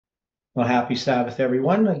Well, happy Sabbath,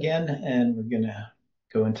 everyone, again, and we're going to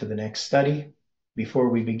go into the next study. Before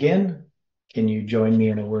we begin, can you join me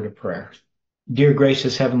in a word of prayer? Dear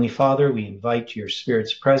gracious Heavenly Father, we invite your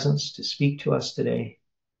Spirit's presence to speak to us today,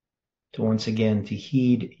 to once again to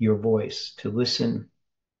heed your voice, to listen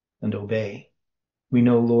and obey. We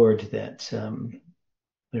know, Lord, that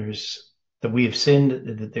that we have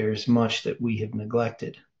sinned, that there's much that we have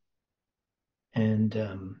neglected, and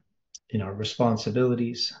in our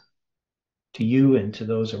responsibilities to you and to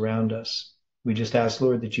those around us. We just ask,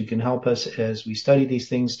 Lord, that you can help us as we study these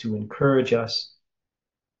things to encourage us,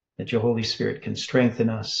 that your Holy Spirit can strengthen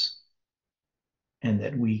us, and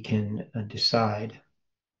that we can decide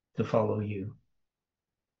to follow you.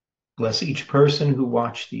 Bless each person who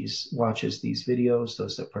watches these videos,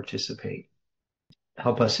 those that participate.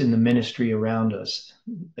 Help us in the ministry around us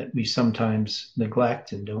that we sometimes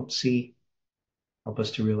neglect and don't see. Help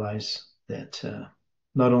us to realize that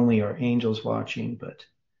not only are angels watching, but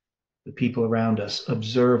the people around us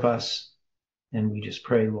observe us. And we just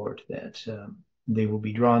pray, Lord, that they will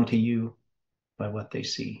be drawn to you by what they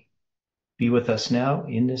see. Be with us now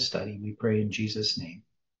in this study. We pray in Jesus' name.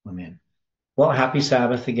 Amen. Well, happy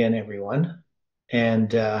Sabbath again, everyone.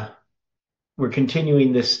 And we're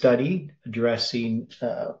continuing this study addressing,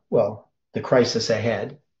 the crisis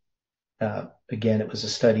ahead. Again, it was a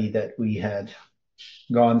study that we had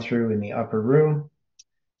gone through in the upper room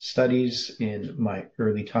studies in my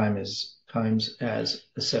early times as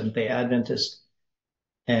a Seventh-day Adventist.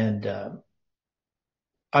 And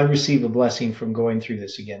I receive a blessing from going through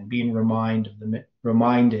this again, being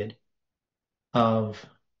reminded of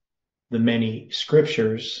the many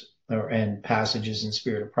scriptures and passages in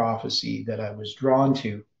Spirit of Prophecy that I was drawn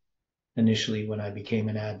to initially when I became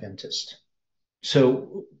an Adventist.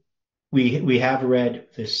 So we have read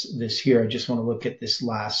this here. I just want to look at this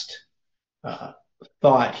last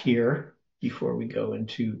thought here before we go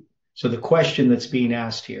into. So the question that's being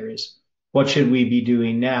asked here is, what should we be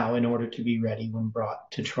doing now in order to be ready when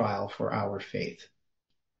brought to trial for our faith?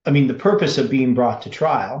 I mean, the purpose of being brought to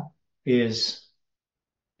trial is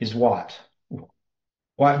what?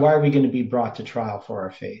 Why are we going to be brought to trial for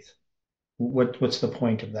our faith? What's the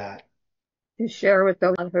point of that? To share with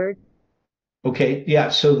those unheard. Okay, yeah,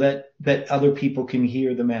 so that other people can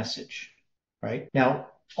hear the message, right? Now,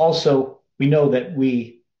 also, we know that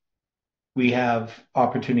we have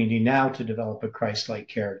opportunity now to develop a Christ-like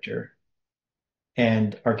character,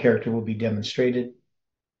 and our character will be demonstrated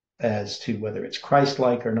as to whether it's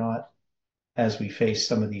Christ-like or not as we face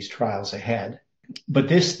some of these trials ahead. But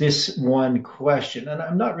this one question, and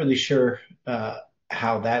I'm not really sure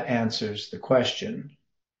how that answers the question,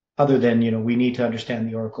 other than, we need to understand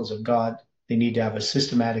the oracles of God. They need to have a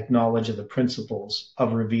systematic knowledge of the principles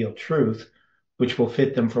of revealed truth, which will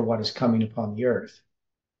fit them for what is coming upon the earth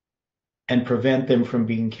and prevent them from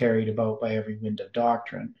being carried about by every wind of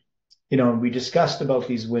doctrine. And we discussed about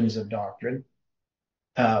these winds of doctrine,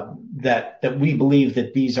 that we believe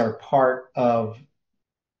that these are part of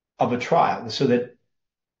a trial, so that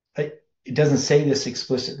it doesn't say this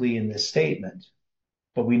explicitly in this statement,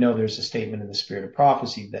 but we know there's a statement in the Spirit of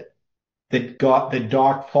Prophecy that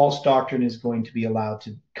false doctrine is going to be allowed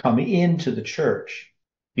to come into the church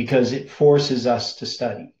because it forces us to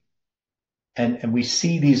study. And we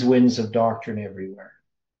see these winds of doctrine everywhere.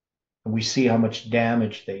 And we see how much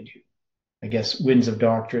damage they do. I guess winds of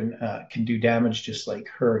doctrine can do damage just like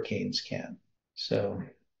hurricanes can. So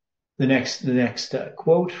the next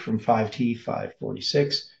quote from 5T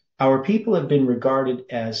 546, our people have been regarded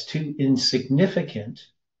as too insignificant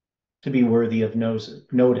to be worthy of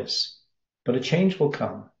notice. But a change will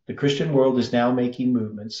come. The Christian world is now making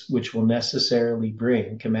movements which will necessarily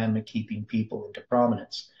bring commandment-keeping people into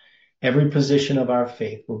prominence. Every position of our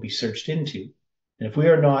faith will be searched into. And if we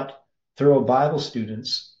are not thorough Bible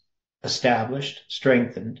students, established,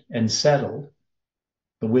 strengthened, and settled,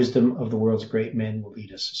 the wisdom of the world's great men will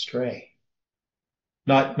lead us astray.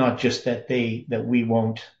 Not just that we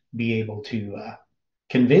won't be able to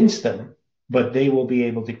convince them, but they will be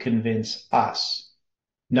able to convince us.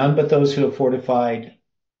 None but those who have fortified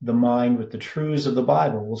the mind with the truths of the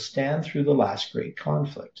Bible will stand through the last great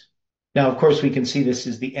conflict. Now, of course, we can see this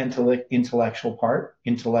is the intellectual part,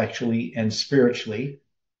 intellectually and spiritually,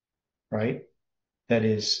 right? That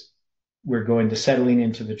is, we're going to settling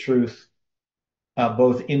into the truth,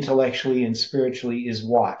 both intellectually and spiritually is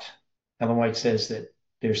what? Ellen White says that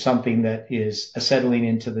there's something that is a settling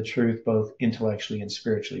into the truth, both intellectually and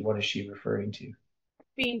spiritually. What is she referring to?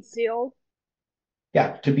 Being sealed.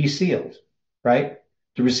 Yeah, to be sealed, right?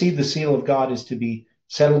 To receive the seal of God is to be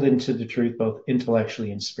settled into the truth, both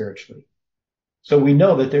intellectually and spiritually. So we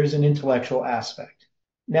know that there's an intellectual aspect.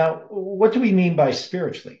 Now, what do we mean by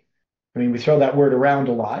spiritually? I mean, we throw that word around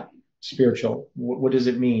a lot, spiritual. What does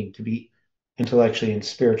it mean to be intellectually and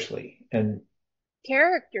spiritually? And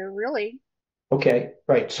Character, really. okay,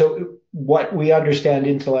 right. So what we understand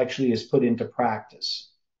intellectually is put into practice,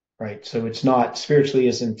 right? So it's not spiritually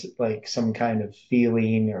isn't like some kind of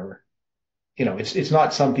feeling or, it's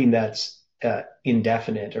not something that's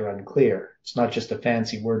indefinite or unclear. It's not just a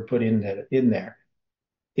fancy word put in there.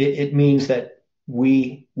 It means that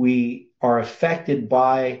we are affected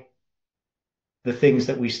by the things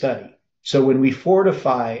that we study. So when we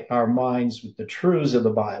fortify our minds with the truths of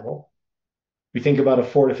the Bible, we think about a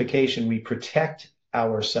fortification, we protect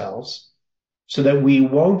ourselves so that we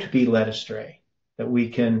won't be led astray, that we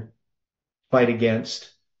can fight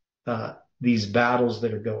against these battles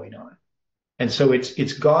that are going on. And so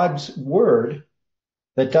it's God's word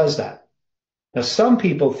that does that. Now, some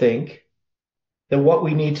people think that what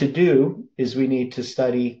we need to do is we need to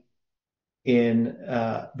study in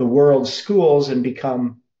the world's schools and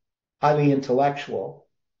become highly intellectual.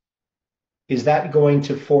 Is that going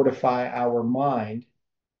to fortify our mind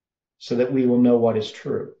so that we will know what is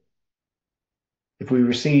true? If we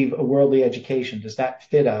receive a worldly education, does that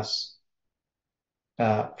fit us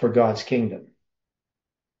for God's kingdom?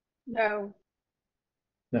 No.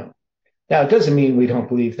 No. Now, it doesn't mean we don't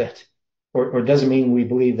believe that, or doesn't mean we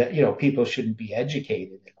believe that, people shouldn't be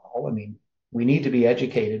educated at all. I mean, we need to be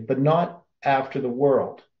educated, but not after the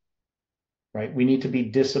world, right? We need to be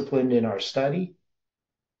disciplined in our study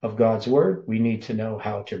of God's word. We need to know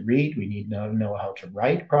how to read. We need to know how to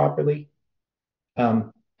write properly.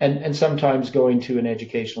 And sometimes going to an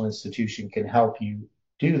educational institution can help you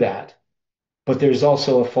do that. But there's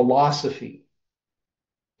also a philosophy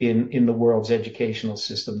in the world's educational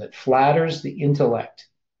system that flatters the intellect,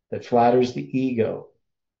 that flatters the ego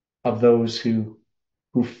of those who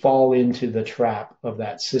fall into the trap of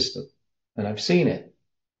that system. And I've seen it.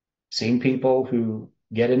 Seen people who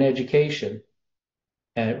get an education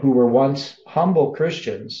and who were once humble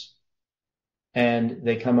Christians and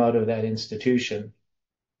they come out of that institution,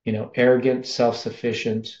 arrogant,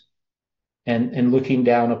 self-sufficient, and looking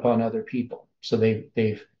down upon other people. So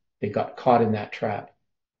they got caught in that trap.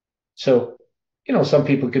 So, some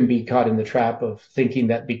people can be caught in the trap of thinking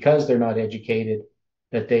that because they're not educated,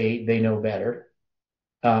 that they know better.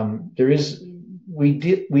 There is we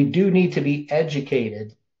do need to be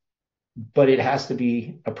educated, but it has to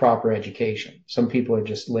be a proper education. Some people are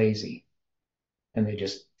just lazy and they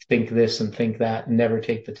just think this and think that and never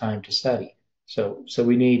take the time to study. So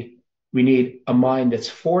we need a mind that's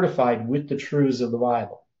fortified with the truths of the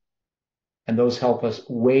Bible, and those help us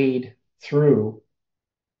wade through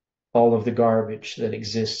all of the garbage that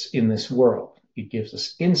exists in this world. It gives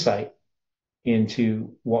us insight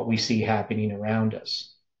into what we see happening around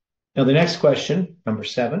us. Now, the next question, number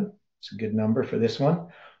 7, it's a good number for this one.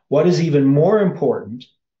 What is even more important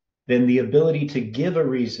than the ability to give a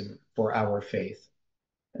reason for our faith?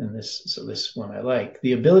 And this one I like.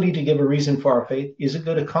 The ability to give a reason for our faith is a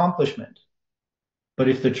good accomplishment. But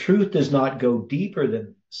if the truth does not go deeper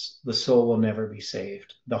than this, the soul will never be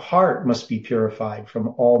saved. The heart must be purified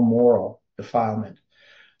from all moral defilement.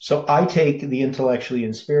 So I take the intellectually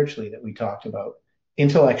and spiritually that we talked about.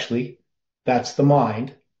 Intellectually, that's the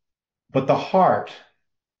mind, but the heart.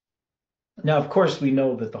 Now, of course, we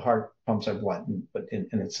know that the heart pumps our blood, and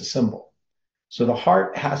it's a symbol. So the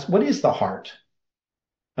heart what is the heart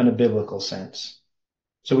in a biblical sense?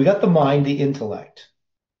 So we got the mind, the intellect.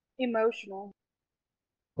 Emotional.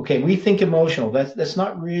 Okay, we think emotional. That's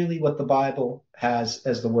not really what the Bible has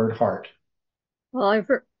as the word heart. Well, I've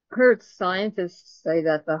heard scientists say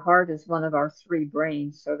that the heart is one of our 3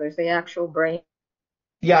 brains. So there's the actual brain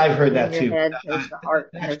Yeah, I've heard in that your too. head, there's the heart,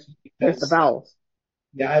 and there's Actually, there's the bowels.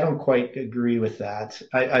 yeah, I don't quite agree with that.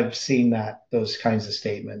 I've seen those kinds of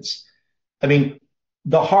statements. I mean,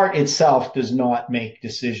 the heart itself does not make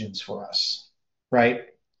decisions for us, right?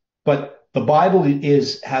 But the Bible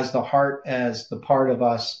has the heart as the part of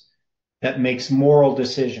us that makes moral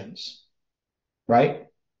decisions, right?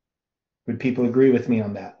 Would people agree with me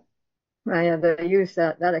on that? Right, they use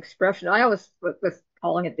that expression. I always was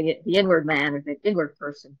calling it the inward man or the inward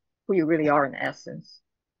person, who you really are in essence.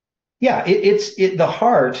 Yeah, the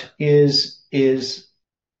heart it's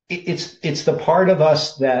the part of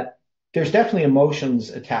us that there's definitely emotions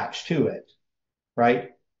attached to it,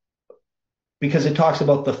 right? Because it talks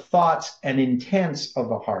about the thoughts and intents of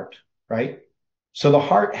the heart, right? So the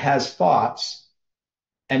heart has thoughts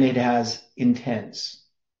and it has intents,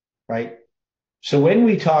 right? So when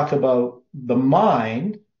we talk about the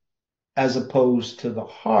mind as opposed to the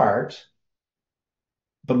heart,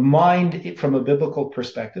 the mind, from a biblical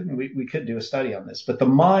perspective, and we could do a study on this, but the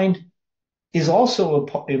mind is also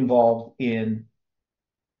involved in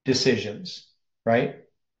decisions, right?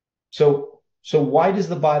 So why does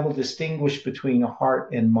the Bible distinguish between a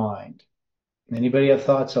heart and mind? Anybody have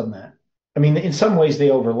thoughts on that? I mean, in some ways they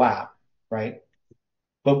overlap, right?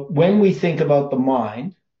 But when we think about the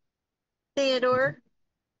mind, Theodore,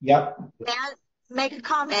 yep, may I make a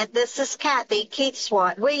comment? This is Kathy,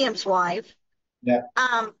 William's wife. yep,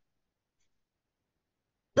 Um,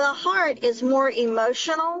 the heart is more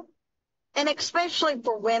emotional, and especially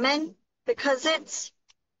for women, because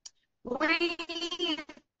we,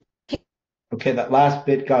 okay, that last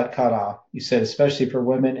bit got cut off. You said especially for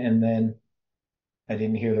women, and then I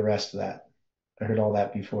didn't hear the rest of that. I heard all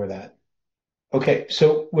that before that. Okay,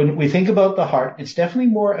 so when we think about the heart, it's definitely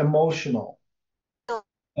more emotional,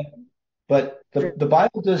 but the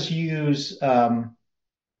Bible does use the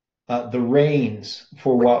reins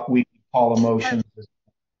for what we call emotions,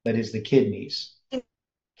 that is the kidneys.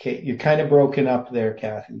 Okay, you're kind of broken up there,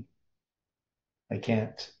 Kathy. I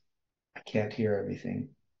can't, I can't hear everything.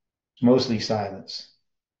 It's mostly silence.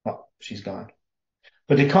 Oh, she's gone.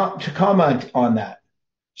 But to comment on that,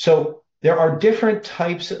 so there are different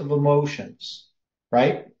types of emotions,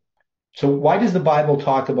 right? So why does the Bible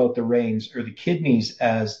talk about the reins or the kidneys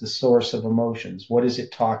as the source of emotions? What is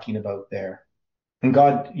it talking about there? And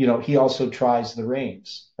God, he also tries the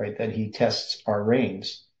reins, right? That he tests our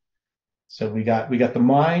reins. So we got the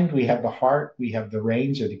mind, we have the heart, we have the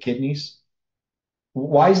reins or the kidneys.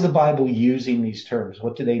 Why is the Bible using these terms?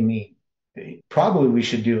 What do they mean? Probably we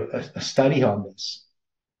should do a study on this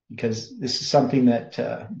because this is something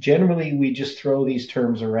that generally we just throw these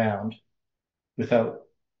terms around without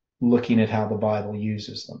looking at how the Bible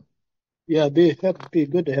uses them. Yeah, that'd be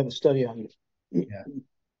good to have a study on it. Yeah.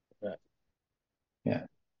 Yeah.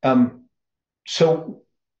 So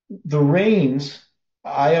the reins,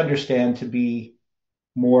 I understand to be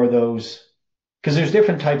more those, because there's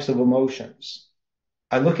different types of emotions.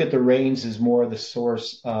 I look at the reins as more the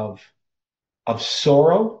source of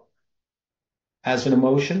sorrow as an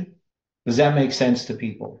emotion. Does that make sense to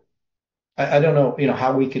people? I don't know,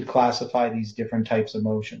 how we could classify these different types of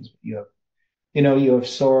emotions. You have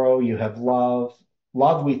sorrow, you have love.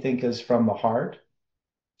 Love we think is from the heart.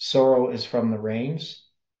 Sorrow is from the reins.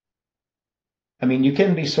 I mean, you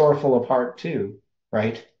can be sorrowful of heart too,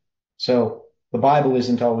 right? So the Bible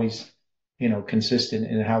isn't always, consistent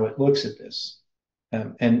in how it looks at this.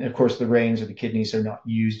 And of course, the reins or the kidneys are not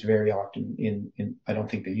used very often I don't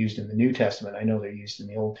think they're used in the New Testament. I know they're used in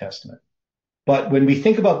the Old Testament. But when we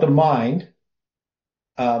think about the mind,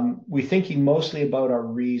 we're thinking mostly about our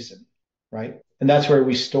reason, right? And that's where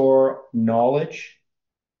we store knowledge,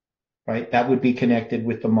 right? That would be connected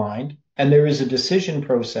with the mind. And there is a decision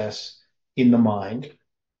process in the mind,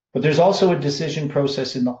 but there's also a decision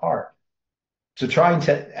process in the heart. So trying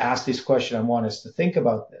to ask this question, I want us to think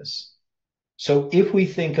about this. So if we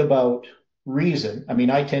think about reason, I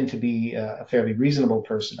mean, I tend to be a fairly reasonable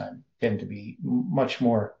person. I tend to be much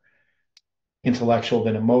more intellectual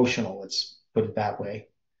than emotional. Let's put it that way.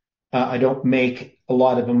 I don't make a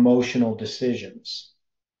lot of emotional decisions.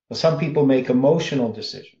 But some people make emotional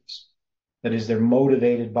decisions. That is, they're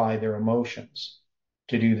motivated by their emotions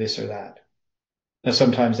to do this or that. Now,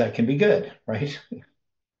 sometimes that can be good, right?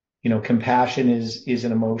 Compassion is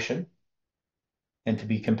an emotion. And to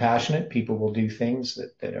be compassionate, people will do things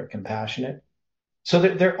that are compassionate. So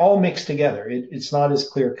they're all mixed together. It's not as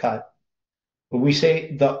clear cut. But we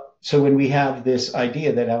say so when we have this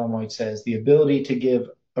idea that Ellen White says, the ability to give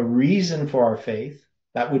a reason for our faith,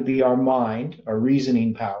 that would be our mind, our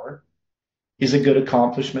reasoning power, is a good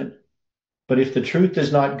accomplishment. But if the truth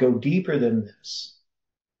does not go deeper than this,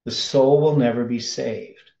 the soul will never be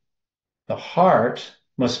saved. The heart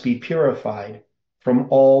must be purified from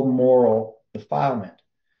all moral defilement.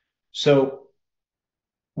 So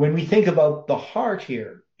when we think about the heart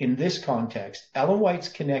here in this context, Ellen White's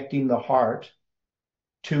connecting the heart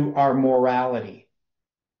to our morality,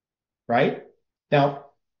 right? Now,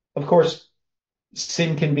 of course,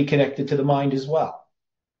 sin can be connected to the mind as well,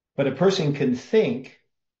 but a person can think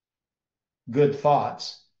good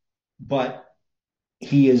thoughts, but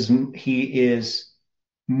he is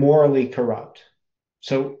morally corrupt.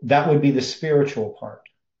 So that would be the spiritual part,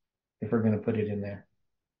 if we're going to put it in there.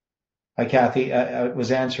 Hi, Kathy. I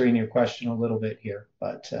was answering your question a little bit here,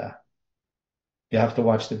 but you have to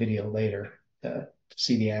watch the video later to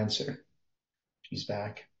see the answer. She's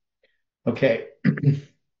back. Okay.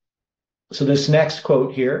 So this next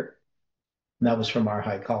quote here, and that was from our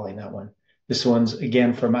High Calling, that one. This one's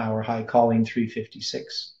again from our High Calling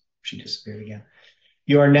 356. She disappeared again.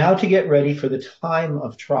 You are now to get ready for the time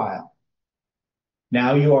of trial.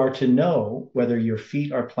 Now you are to know whether your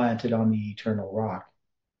feet are planted on the eternal rock.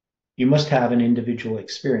 You must have an individual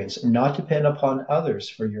experience and not depend upon others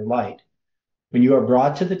for your light. When you are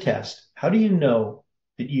brought to the test, how do you know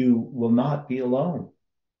that you will not be alone?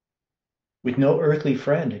 With no earthly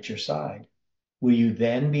friend at your side, will you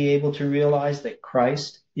then be able to realize that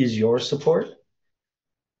Christ is your support?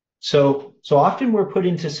 So often we're put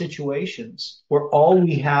into situations where all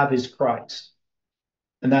we have is Christ,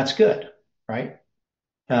 and that's good, right?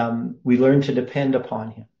 We learn to depend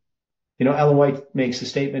upon him. You know, Ellen White makes a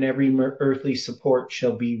statement, every earthly support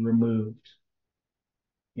shall be removed,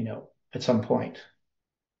 you know, at some point.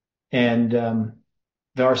 And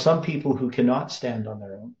there are some people who cannot stand on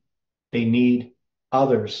their own. They need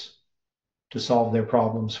others to solve their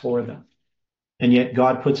problems for them. And yet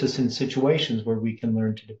God puts us in situations where we can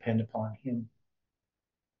learn to depend upon him.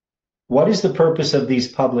 What is the purpose of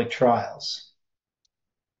these public trials?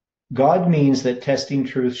 God means that testing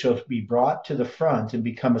truth shall be brought to the front and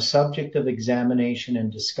become a subject of examination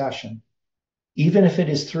and discussion, even if it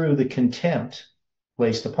is through the contempt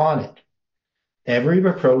placed upon it. Every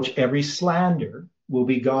reproach, every slander will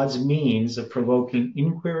be God's means of provoking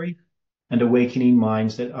inquiry and awakening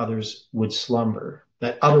minds that otherwise would slumber.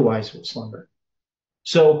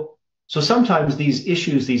 So sometimes these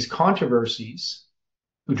issues, these controversies,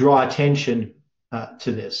 draw attention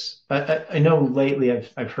to this. I know lately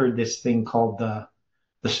I've heard this thing called the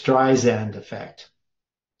Streisand effect.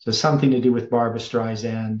 So something to do with Barbara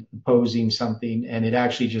Streisand opposing something, and it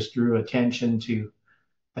actually just drew attention to,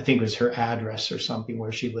 I think it was her address or something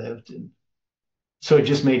where she lived, and so it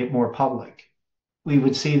just made it more public. We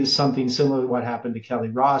would see something similar to what happened to Kelly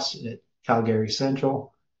Ross at Calgary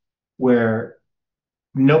Central, where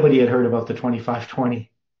nobody had heard about the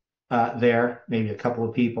 2520 there, maybe a couple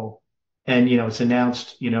of people. And, you know, it's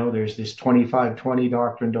announced, you know, there's this 2520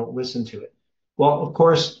 doctrine, don't listen to it. Well, of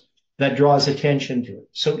course, that draws attention to it.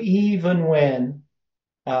 So even when,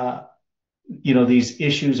 you know, these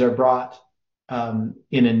issues are brought in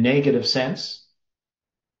a negative sense,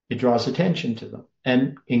 it draws attention to them.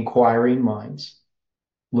 And inquiring minds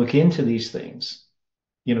look into these things.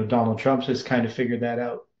 You know, Donald Trump has kind of figured that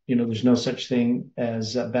out. You know, there's no such thing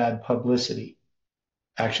as bad publicity.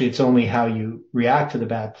 Actually, it's only how you react to the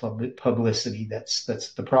bad publicity that's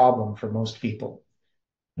the problem for most people.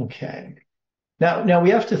 Okay. Now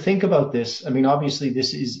we have to think about this. I mean, obviously,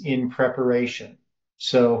 this is in preparation.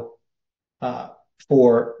 So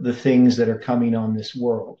for the things that are coming on this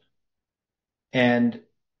world. And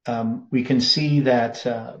we can see that,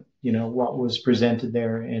 you know, what was presented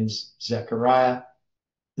there in Zechariah,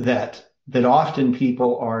 that often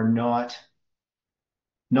people are not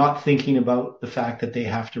thinking about the fact that they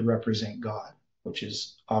have to represent God, which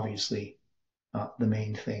is obviously the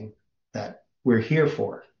main thing that we're here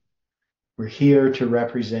for. We're here to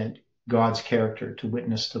represent God's character, to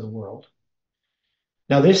witness to the world.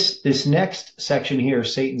 Now, this next section here,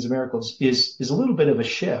 Satan's miracles, is a little bit of a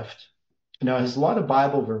shift. Now, it has a lot of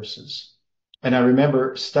Bible verses, and I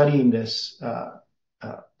remember studying this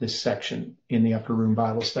section in the upper room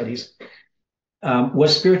Bible studies.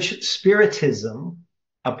 Was Spiritism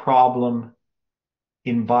a problem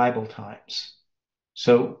in Bible times?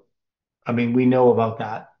 So, I mean, we know about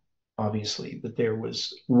that, obviously, but there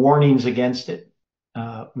was warnings against it.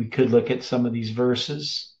 We could look at some of these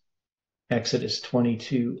verses. Exodus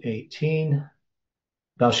 22:18.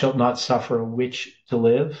 Thou shalt not suffer a witch to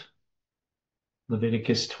live.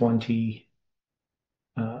 Leviticus 20,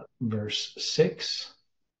 verse 6.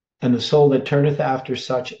 And the soul that turneth after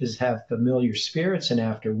such as have familiar spirits and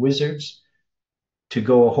after wizards, to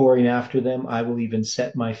go a whoring after them, I will even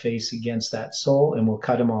set my face against that soul and will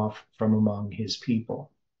cut him off from among his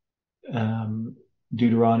people.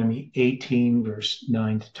 Deuteronomy 18, verse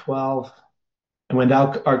 9 to 12. And when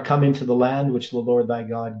thou art come into the land which the Lord thy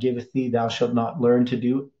God giveth thee, thou shalt not learn to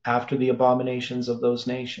do after the abominations of those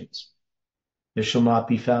nations. There shall not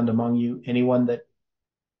be found among you anyone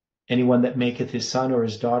that maketh his son or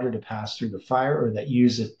his daughter to pass through the fire, or that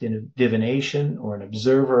useth divination, or an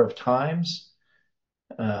observer of times,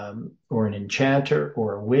 or an enchanter,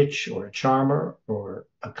 or a witch, or a charmer, or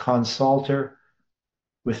a consulter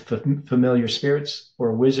with familiar spirits, or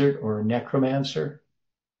a wizard, or a necromancer.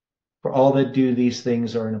 For all that do these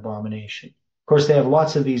things are an abomination. Of course, they have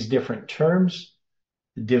lots of these different terms.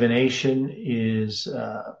 The divination is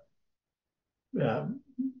sort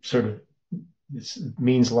of, it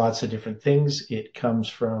means lots of different things. It comes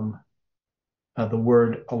from the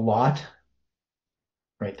word allot,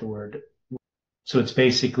 right? The word. So it's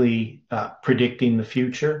basically predicting the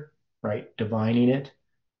future, right? Divining it.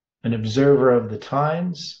 an observer of the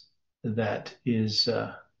times, that is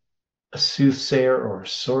a soothsayer or a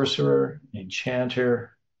sorcerer, an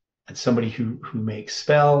enchanter, and somebody who makes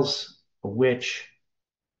spells. A witch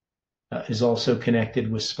is also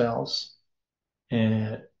connected with spells,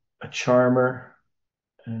 and a charmer,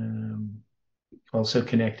 also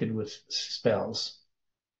connected with spells.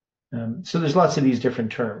 So there's lots of these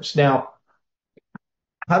different terms. Now,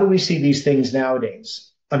 how do we see these things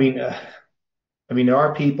nowadays? There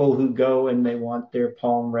are people who go and they want their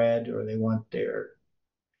palm read, or they want their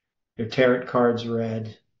tarot cards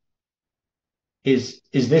read. Is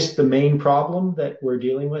this the main problem that we're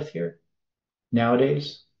dealing with here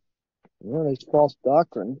nowadays? Well, it's false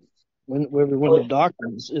doctrine. When the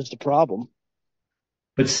doctrine is the problem.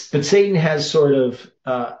 But Satan has sort of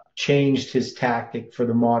changed his tactic for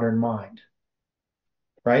the modern mind,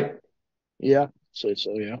 right? Yeah, say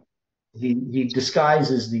so. Yeah. He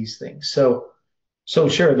disguises these things. So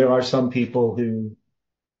sure, there are some people who,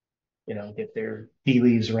 get their tea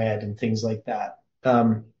leaves read and things like that.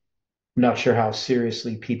 I'm not sure how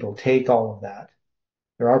seriously people take all of that.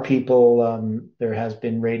 There are people, there has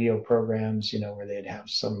been radio programs, where they'd have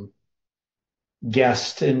some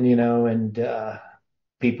guest and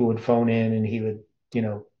people would phone in and he would,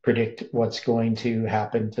 predict what's going to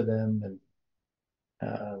happen to them and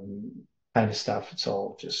kind of stuff. It's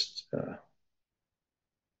all just,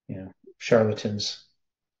 charlatans.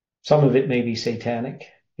 Some of it may be satanic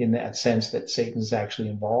in that sense that Satan's actually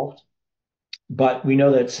involved. But we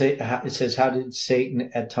know that it says, how did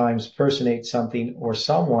Satan at times personate something or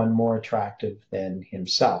someone more attractive than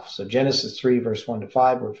himself? So Genesis 3, verse 1 to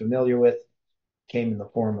 5, we're familiar with, came in the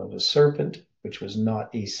form of a serpent, which was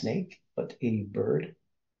not a snake, but a bird,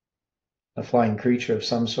 a flying creature of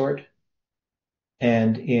some sort.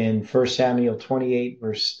 And in 1 Samuel 28,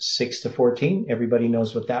 verse 6 to 14, everybody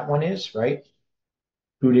knows what that one is, right?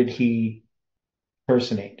 Who did he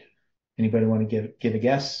personate? Anybody want to give a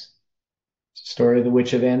guess? Story of the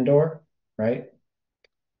Witch of Endor, right?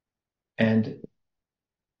 And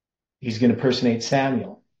he's going to personate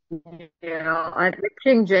Samuel. Yeah, the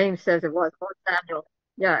King James says it was not Samuel.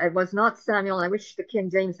 Yeah, it was not Samuel. I wish the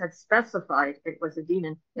King James had specified it was a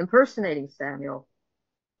demon impersonating Samuel.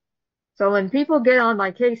 So when people get on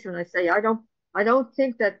my case when I say I don't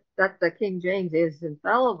think that the King James is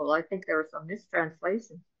infallible, I think there are some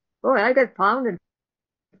mistranslations. Boy, I get pounded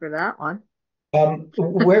for that one.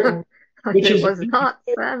 Where which it was not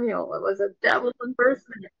Samuel. It was a devil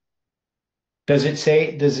impersonator. Does it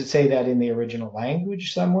say that in the original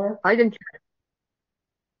language somewhere? I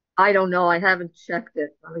don't know. I haven't checked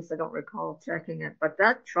it. At least I don't recall checking it. But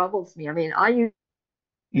that troubles me. I mean, I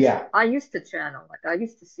used to channel, like I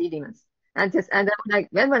used to see demons. And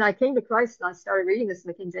then when I came to Christ and I started reading this in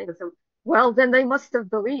the King James, I said, well, then they must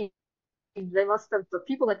have believed. The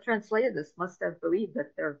people that translated this must have believed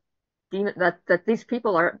that they're demon, that these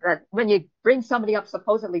people are, that when you bring somebody up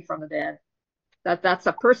supposedly from the dead, that's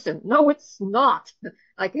a person. No, it's not.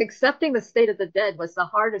 Like accepting the state of the dead was the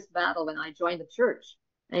hardest battle when I joined the church.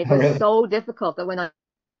 And it was so difficult that when I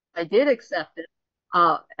did accept it,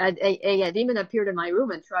 a demon appeared in my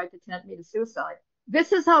room and tried to tempt me to suicide.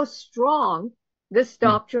 This is how strong this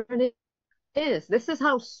doctrine is. This is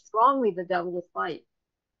how strongly the devil will fight.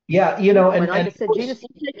 Yeah, and I just said, Jesus, you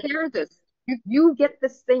take care of this. You get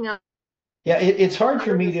this thing out. Yeah, it's hard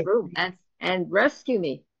for me to room and rescue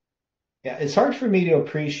me. Yeah, it's hard for me to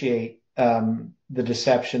appreciate the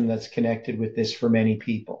deception that's connected with this for many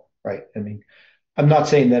people, right? I mean, I'm not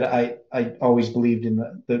saying that I always believed in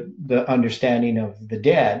the understanding of the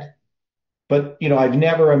dead, but I've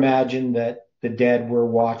never imagined that the dead were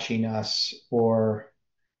watching us, or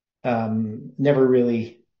never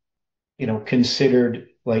really considered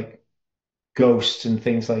like ghosts and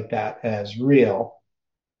things like that as real.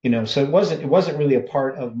 So it wasn't really a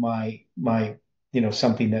part of my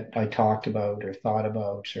something that I talked about or thought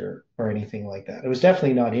about or anything like that. I was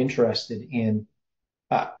definitely not interested in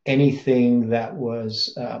anything that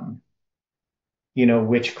was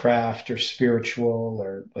witchcraft or spiritual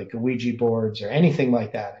or like Ouija boards or anything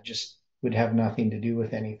like that. I just would have nothing to do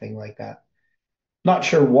with anything like that. Not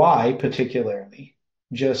sure why particularly.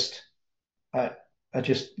 Just I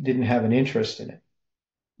just didn't have an interest in it.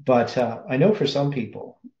 But I know for some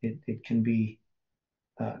people it can be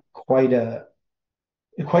quite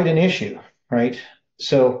an issue, right?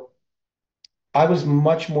 So I was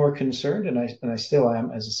much more concerned, and I still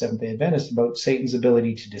am as a Seventh-day Adventist, about Satan's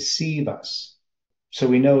ability to deceive us. So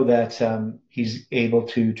we know that he's able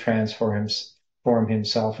to transform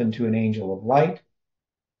himself into an angel of light,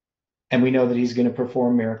 and we know that he's going to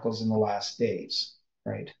perform miracles in the last days,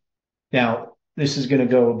 right? Now, this is going to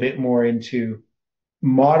go a bit more into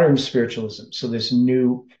modern spiritualism. So this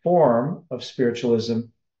new form of spiritualism,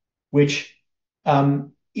 which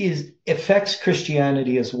affects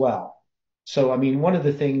Christianity as well. So, I mean, one of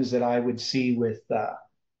the things that I would see with,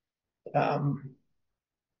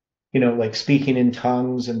 like speaking in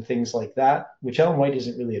tongues and things like that, which Ellen White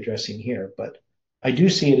isn't really addressing here, but I do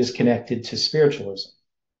see it as connected to spiritualism.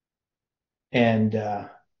 And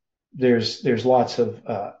there's lots of,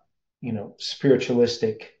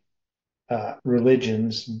 spiritualistic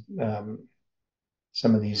religions,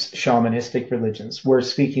 some of these shamanistic religions, where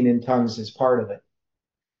speaking in tongues is part of it.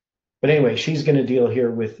 But anyway, she's going to deal here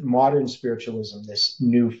with modern spiritualism, this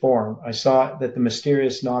new form. I saw that the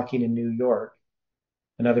mysterious knocking in New York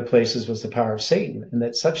and other places was the power of Satan, and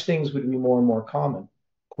that such things would be more and more common,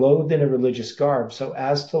 clothed in a religious garb, so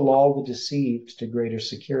as to lull the deceived to greater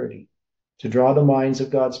security, to draw the minds of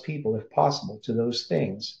God's people, if possible, to those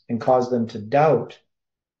things, and cause them to doubt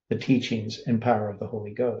the teachings and power of the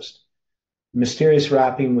Holy Ghost. The mysterious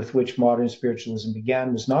wrapping with which modern spiritualism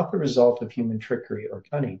began was not the result of human trickery or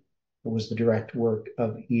cunning. It was the direct work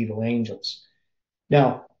of evil angels.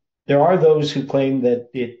 Now, there are those who claim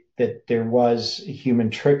that there was human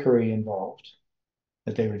trickery involved,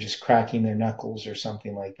 that they were just cracking their knuckles or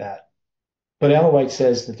something like that. But Ellen White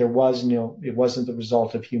says that it wasn't the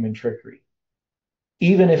result of human trickery.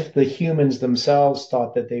 Even if the humans themselves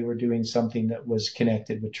thought that they were doing something that was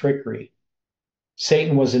connected with trickery,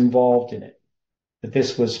 Satan was involved in it, that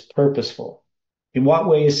this was purposeful. In what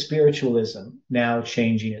way is spiritualism now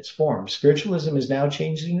changing its form? Spiritualism is now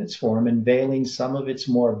changing its form and veiling some of its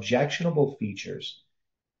more objectionable features.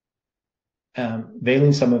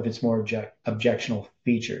 Objectionable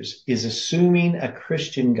features is assuming a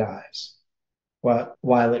Christian guise.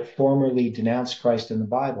 While it formerly denounced Christ in the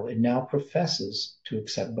Bible, it now professes to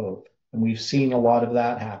accept both. And we've seen a lot of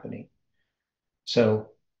that happening. So,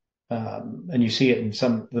 and you see it in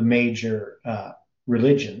some of the major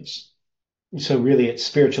religions. So really it's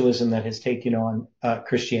spiritualism that has taken on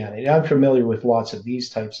Christianity. I'm familiar with lots of these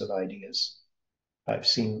types of ideas. I've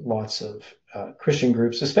seen lots of Christian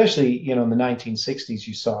groups, especially, in the 1960s,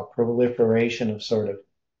 you saw a proliferation of sort of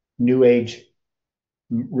New Age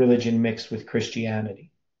religion mixed with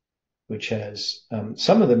Christianity, which has,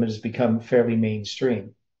 some of them has become fairly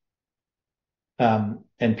mainstream.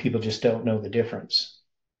 And people just don't know the difference.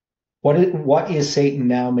 What is Satan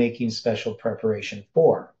now making special preparation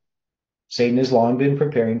for? Satan has long been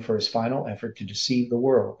preparing for his final effort to deceive the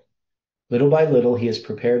world. Little by little, he has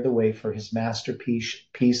prepared the way for his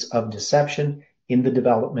masterpiece of deception in the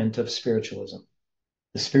development of spiritualism.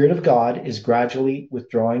 The Spirit of God is gradually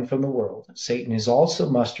withdrawing from the world. Satan is also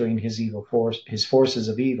mustering his forces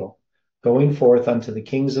of evil, going forth unto the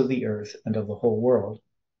kings of the earth and of the whole world,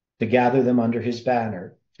 to gather them under his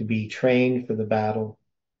banner, to be trained for the battle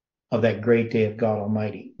of that great day of God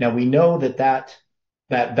Almighty. Now we know that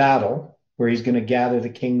battle, where he's going to gather the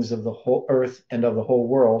kings of the whole earth and of the whole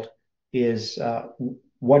world, is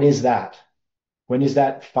what is that? When is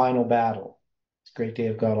that final battle? It's great day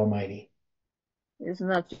of God Almighty. Isn't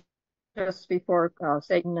that just before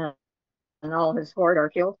Satan and all his horde are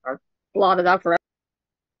killed or blotted out forever?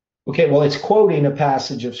 Okay, well, it's quoting a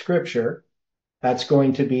passage of scripture. That's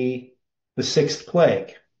going to be the sixth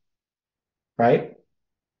plague, right?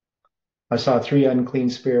 I saw 3 unclean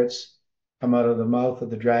spirits come out of the mouth of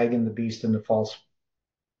the dragon, the beast, and the false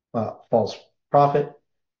prophet.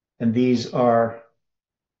 And these are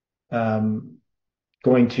going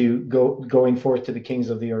forth to the kings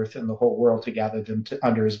of the earth and the whole world to gather them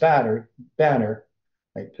under his banner,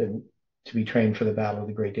 right, to be trained for the battle of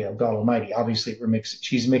the great day of God Almighty. Obviously,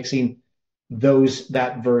 she's mixing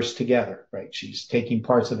that verse together, right? She's taking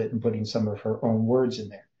parts of it and putting some of her own words in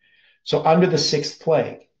there. So under the sixth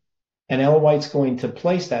plague, and Ellen White's going to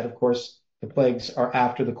place that, of course, the plagues are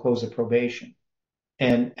after the close of probation.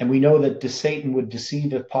 And we know that Satan would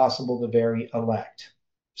deceive, if possible, the very elect.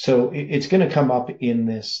 So it's going to come up in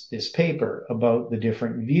this paper about the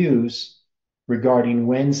different views regarding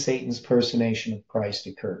when Satan's personation of Christ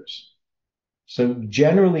occurs. So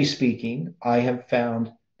generally speaking, I have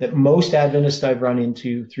found that most Adventists I've run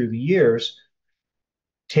into through the years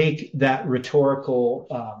take that rhetorical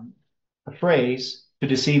phrase, to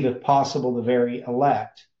deceive, if possible, the very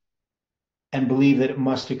elect, and believe that it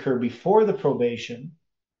must occur before the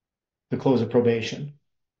close of probation,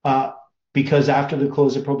 because after the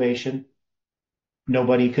close of probation,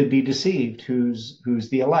 nobody could be deceived who's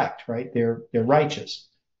the elect, right? They're righteous.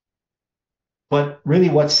 But really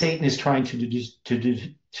what Satan is trying to do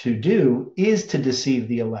is to deceive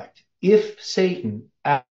the elect. If Satan,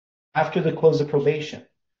 after the close of probation,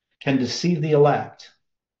 can deceive the elect,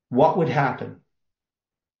 what would happen?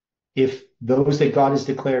 if those that God has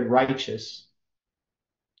declared righteous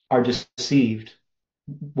are deceived,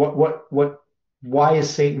 why is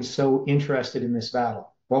Satan so interested in this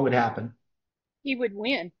battle? What would happen? He would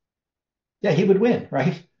win. Yeah, he would win,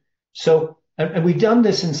 right? So, and we've done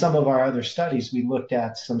this in some of our other studies. We looked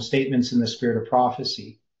at some statements in the spirit of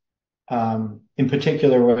prophecy. In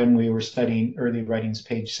particular, when we were studying early writings,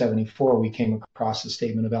 page 74, we came across a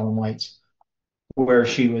statement of Ellen White's where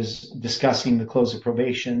she was discussing the close of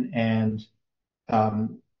probation and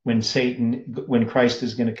when Christ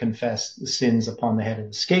is going to confess the sins upon the head of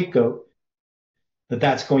the scapegoat,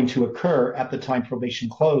 that's going to occur at the time probation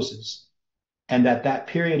closes, and that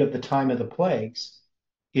period of the time of the plagues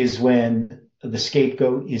is when the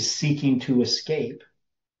scapegoat is seeking to escape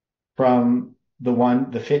from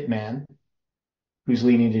the fit man who's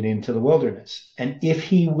leading it into the wilderness. And if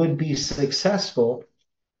he would be successful,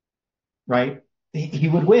 right, he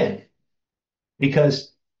would win,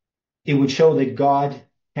 because it would show that God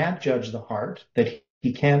can't judge the heart, that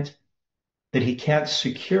he can't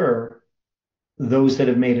secure those that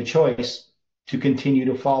have made a choice to continue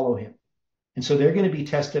to follow him. And so they're going to be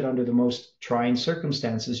tested under the most trying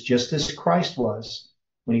circumstances, just as Christ was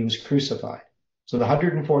when he was crucified. So the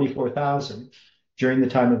 144,000, during the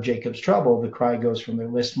time of Jacob's trouble, the cry goes from their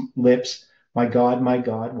lips, my God,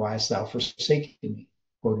 why hast thou forsaken me?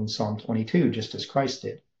 Quoting Psalm 22, just as Christ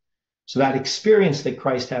did. So that experience that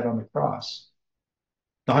Christ had on the cross,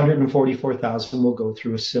 the 144,000 will go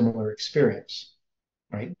through a similar experience,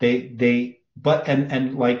 right?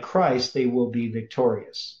 And like Christ, they will be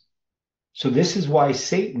victorious. So this is why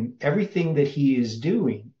Satan, everything that he is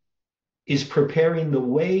doing is preparing the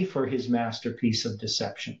way for his masterpiece of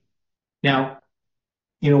deception. Now,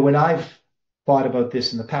 when I've thought about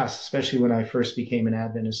this in the past, especially when I first became an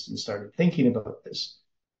Adventist and started thinking about this,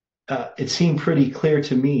 it seemed pretty clear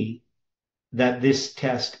to me that this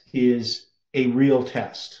test is a real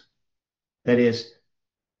test. That is,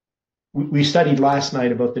 we studied last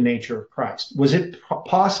night about the nature of Christ. Was it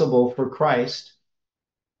possible for Christ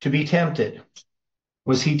to be tempted?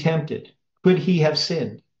 Was he tempted? Could he have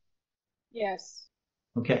sinned? Yes.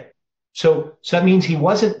 Okay. So that means he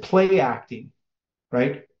wasn't play acting,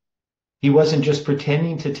 right? He wasn't just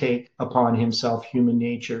pretending to take upon himself human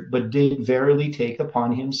nature, but did verily take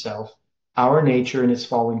upon himself our nature in its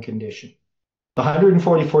fallen condition. The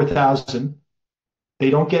 144,000, they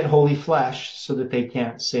don't get holy flesh so that they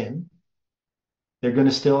can't sin. They're going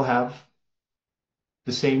to still have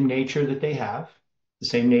the same nature that they have, the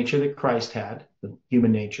same nature that Christ had, the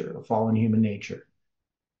human nature, the fallen human nature.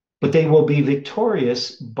 But they will be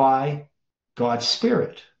victorious by God's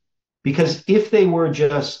Spirit. Because if they were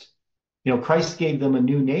just, Christ gave them a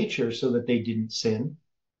new nature so that they didn't sin,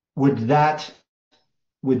 would that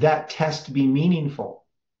test be meaningful?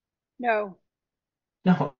 No.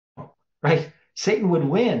 No, right? Satan would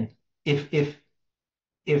win if the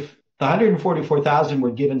 144,000 were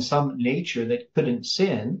given some nature that couldn't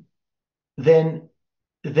sin, then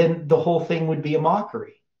the whole thing would be a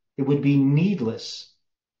mockery. It would be needless.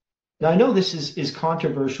 Now, I know this is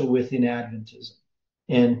controversial within Adventism,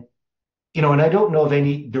 and I don't know of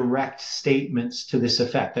any direct statements to this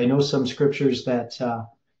effect. I know some scriptures that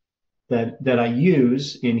I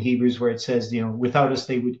use in Hebrews where it says, without us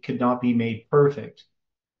they could not be made perfect,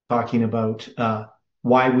 talking about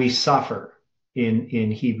why we suffer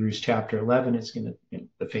in Hebrews chapter 11. It's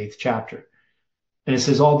the faith chapter. And it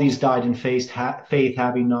says, all these died in faith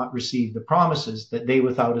having not received the promises, that they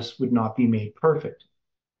without us would not be made perfect.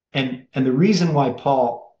 And the reason why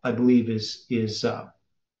Paul, I believe, is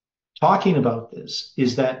talking about this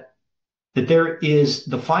is that there is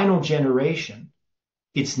the final generation.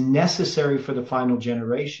 It's necessary for the final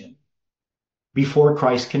generation before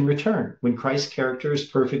Christ can return. When Christ's character is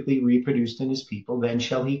perfectly reproduced in his people, then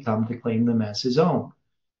shall he come to claim them as his own.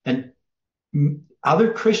 And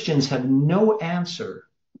other Christians have no answer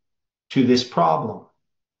to this problem.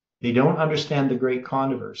 They don't understand the great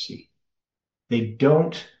controversy. They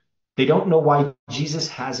don't know why Jesus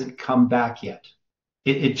hasn't come back yet.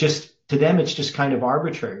 It just, to them, it's just kind of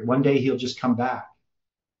arbitrary. One day he'll just come back.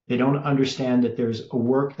 They don't understand that there's a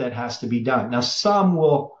work that has to be done. Now, some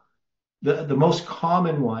will, the most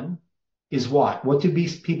common one is what? What do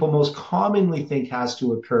people most commonly think has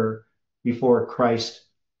to occur before Christ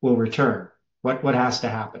will return? What has to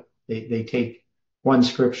happen? They take one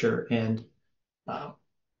scripture and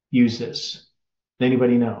use this. Does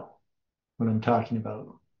anybody know what I'm talking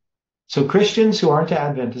about? So Christians who aren't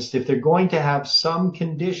Adventists, if they're going to have some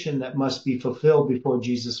condition that must be fulfilled before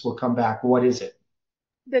Jesus will come back, what is it?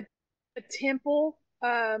 The temple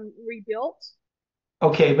rebuilt.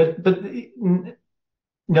 Okay, but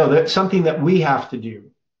no, that's something that we have to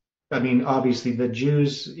do. I mean, obviously, the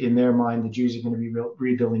Jews, in their mind, the Jews are going to be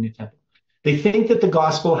rebuilding the temple. They think that the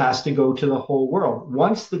gospel has to go to the whole world.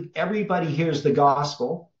 Once everybody hears the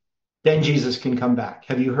gospel, then Jesus can come back.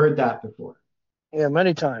 Have you heard that before? Yeah,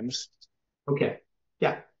 many times. Okay.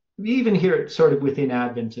 Yeah. We even hear it sort of within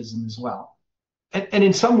Adventism as well. And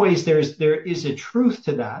in some ways, there is a truth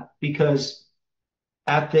to that, because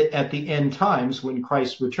at the end times, when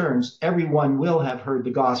Christ returns, everyone will have heard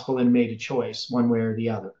the gospel and made a choice one way or the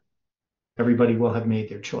other. Everybody will have made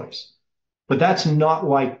their choice. But that's not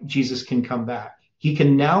why Jesus can come back. He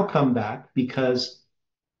can now come back because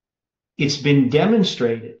it's been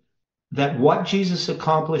demonstrated that what Jesus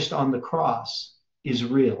accomplished on the cross is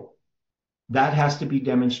real. That has to be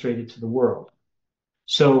demonstrated to the world.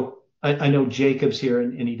 So I know Jacob's here,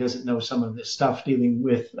 and he doesn't know some of this stuff dealing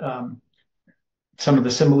with some of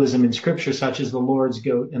the symbolism in Scripture, such as the Lord's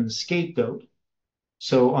goat and the scapegoat.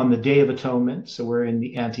 So on the Day of Atonement, so we're in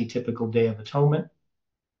the anti-typical Day of Atonement,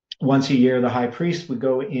 once a year, the high priest would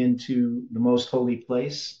go into the most holy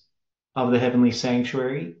place of the heavenly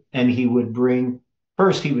sanctuary, and he would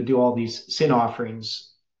he would do all these sin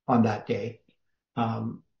offerings on that day,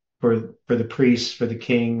 for the priests, for the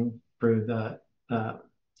king, for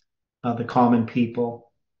the common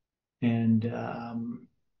people, and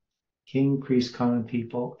king, priest, common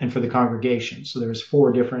people, and for the congregation. So there's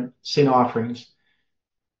 4 different sin offerings.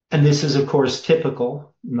 And this is, of course,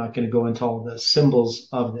 typical. I'm not going to go into all the symbols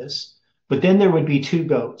of this. But then there would be 2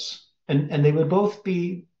 goats, and they would both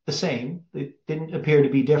be the same. They didn't appear to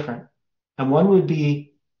be different. And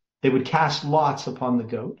they would cast lots upon the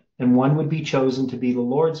goat, and one would be chosen to be the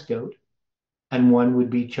Lord's goat, and one would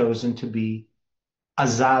be chosen to be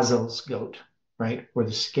Azazel's goat, right? Or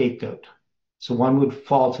the scapegoat. So one would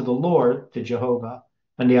fall to the Lord, to Jehovah,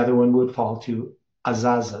 and the other one would fall to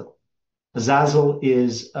Azazel. Azazel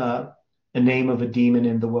is a name of a demon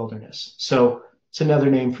in the wilderness. So it's another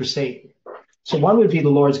name for Satan. So one would be the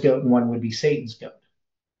Lord's goat and one would be Satan's goat.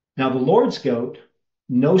 Now the Lord's goat,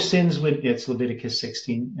 no sins it's Leviticus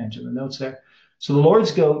 16, mention the notes there. So the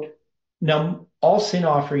Lord's goat, now all sin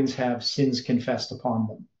offerings have sins confessed upon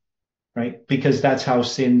them, right? Because that's how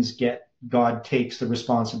God takes the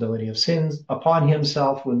responsibility of sins upon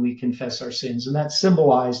himself when we confess our sins. And that's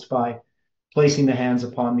symbolized by placing the hands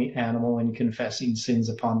upon the animal and confessing sins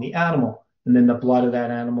upon the animal. And then the blood of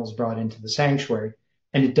that animal is brought into the sanctuary,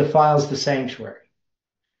 and it defiles the sanctuary.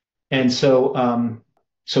 And so,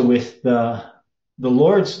 with the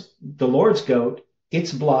Lord's goat,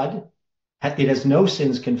 its blood, it has no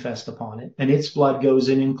sins confessed upon it, and its blood goes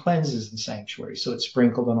in and cleanses the sanctuary. So it's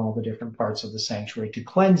sprinkled on all the different parts of the sanctuary to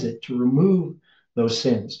cleanse it, to remove those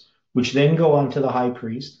sins, which then go on to the high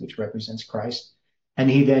priest, which represents Christ. And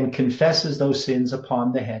he then confesses those sins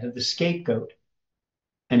upon the head of the scapegoat.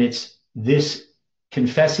 And it's this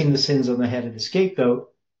confessing the sins on the head of the scapegoat,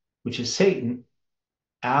 which is Satan,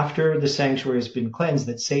 after the sanctuary has been cleansed,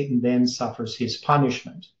 that Satan then suffers his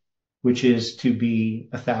punishment, which is to be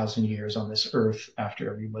 1,000 years on this earth after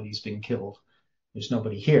everybody's been killed. There's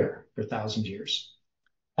nobody here for 1,000 years.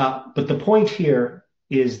 But the point here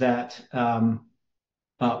is that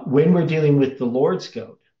when we're dealing with the Lord's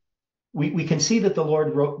goat, we can see that the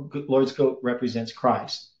Lord's goat represents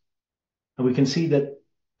Christ. And we can see that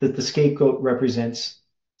the scapegoat represents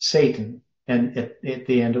Satan, and at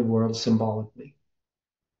the end of the world symbolically.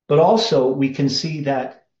 But also we can see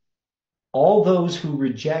that all those who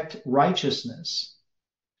reject righteousness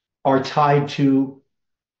are tied to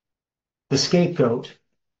the scapegoat,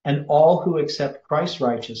 and all who accept Christ's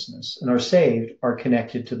righteousness and are saved are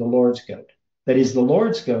connected to the Lord's goat. That is, the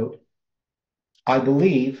Lord's goat, I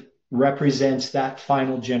believe, represents that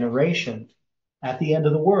final generation at the end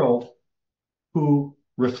of the world who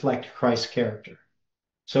reflect Christ's character.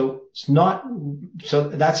 So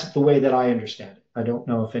that's the way that I understand it. I don't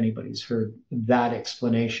know if anybody's heard that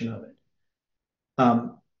explanation of it.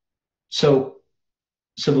 So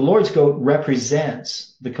the Lord's goat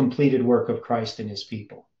represents the completed work of Christ in his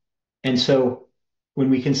people. And so when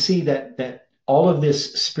we can see that all of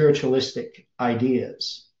this spiritualistic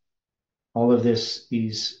ideas, all of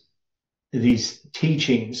these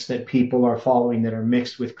teachings that people are following that are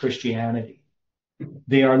mixed with Christianity,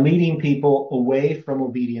 they are leading people away from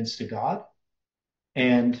obedience to God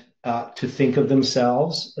and to think of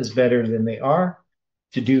themselves as better than they are,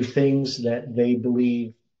 to do things that they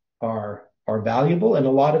believe are valuable, and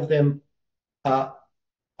a lot of them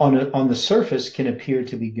on the surface can appear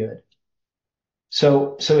to be good.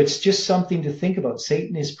 So it's just something to think about.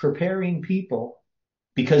 Satan is preparing people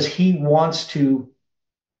because he wants to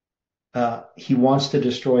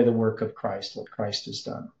destroy the work of Christ, what Christ has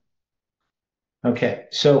done. Okay,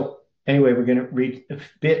 so anyway, we're going to read a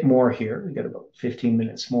bit more here. We got about 15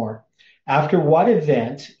 minutes more. After what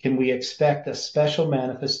event can we expect a special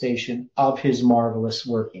manifestation of his marvelous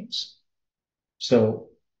workings? So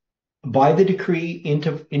by the decree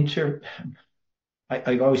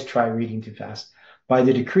I always try reading too fast. By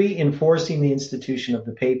the decree enforcing the institution of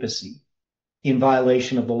the papacy in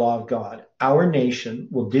violation of the law of God, our nation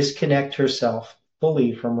will disconnect herself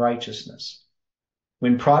fully from righteousness.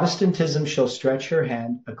 When Protestantism shall stretch her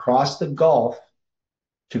hand across the gulf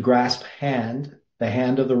to grasp the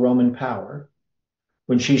hand of the Roman power,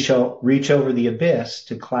 when she shall reach over the abyss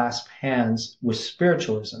to clasp hands with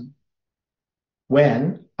spiritualism,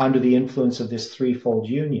 when, under the influence of this threefold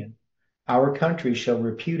union, our country shall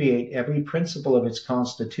repudiate every principle of its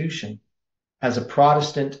constitution as a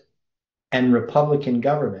Protestant and Republican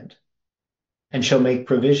government, and shall make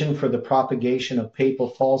provision for the propagation of papal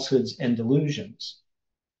falsehoods and delusions,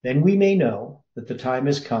 then we may know that the time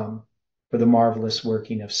has come for the marvelous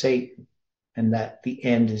working of Satan and that the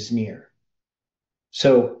end is near.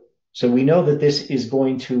 So we know that this is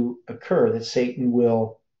going to occur, that Satan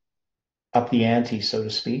will up the ante, so to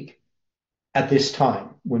speak, at this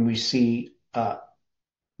time when we see the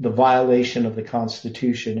violation of the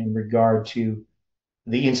Constitution in regard to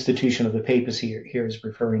the institution of the papacy. Here is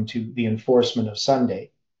referring to the enforcement of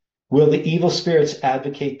Sunday. Will the evil spirits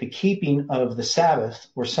advocate the keeping of the Sabbath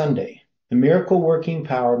or Sunday? The miracle working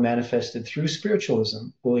power manifested through spiritualism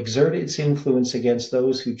will exert its influence against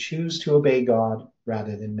those who choose to obey God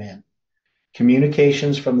rather than men.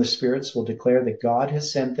 Communications from the spirits will declare that God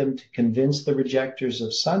has sent them to convince the rejectors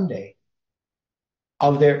of Sunday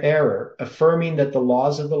of their error, affirming that the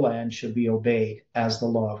laws of the land should be obeyed as the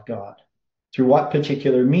law of God. Through what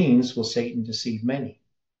particular means will Satan deceive many?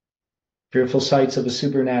 Fearful sights of a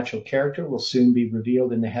supernatural character will soon be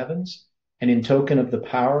revealed in the heavens, and in token of the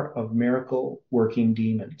power of miracle-working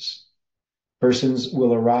demons. Persons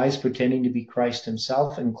will arise pretending to be Christ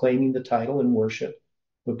himself and claiming the title and worship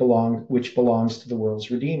which belongs to the world's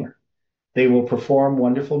Redeemer. They will perform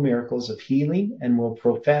wonderful miracles of healing and will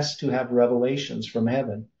profess to have revelations from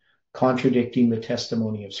heaven, contradicting the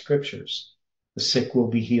testimony of scriptures. The sick will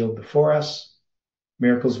be healed before us.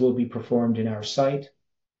 Miracles will be performed in our sight.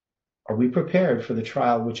 Are we prepared for the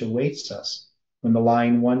trial which awaits us when the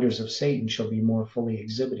lying wonders of Satan shall be more fully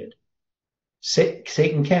exhibited?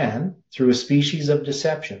 Satan can, through a species of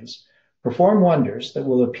deceptions, perform wonders that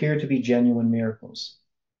will appear to be genuine miracles.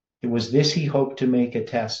 It was this he hoped to make a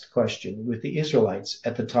test question with the Israelites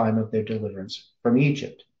at the time of their deliverance from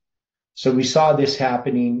Egypt. So we saw this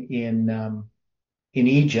happening in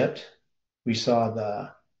Egypt. We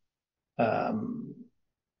saw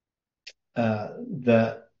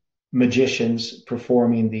the magicians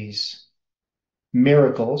performing these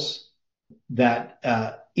miracles that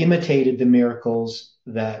imitated the miracles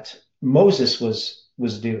that Moses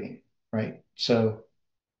was doing, right? So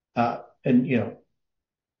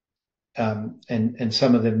and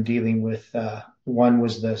some of them dealing with one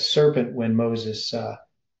was the serpent when Moses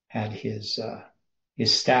had his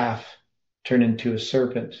staff turn into a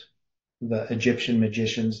serpent. The Egyptian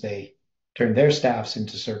magicians, they turned their staffs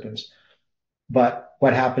into serpents. But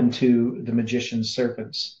what happened to the magician's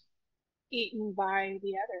serpents? Eaten by the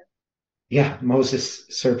other. Yeah, Moses'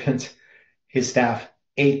 serpent, his staff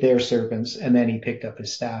ate their serpents, and then he picked up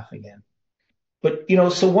his staff again. But,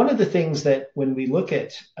 so one of the things that when we look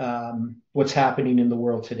at what's happening in the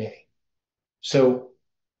world today, so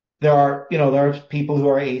there are people who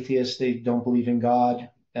are atheists, they don't believe in God.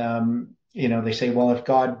 They say, well, if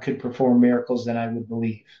God could perform miracles, then I would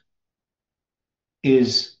believe.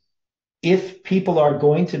 If people are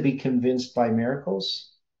going to be convinced by miracles,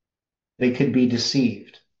 they could be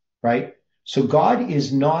deceived, right? So God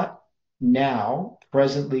is not now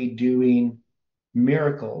presently doing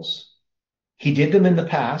miracles. He did them in the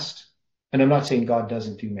past, and I'm not saying God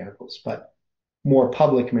doesn't do miracles, but more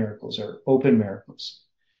public miracles or open miracles.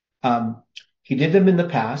 He did them in the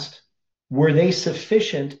past. Were they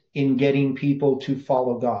sufficient in getting people to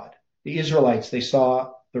follow God? The Israelites, they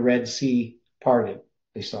saw the Red Sea parted.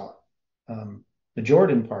 They saw the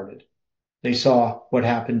Jordan parted. They saw what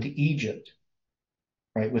happened to Egypt,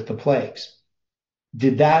 right, with the plagues.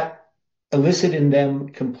 Did that elicit in them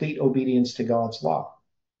complete obedience to God's law?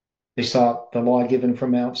 They saw the law given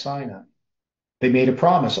from Mount Sinai. They made a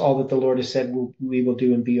promise. All that the Lord has said we will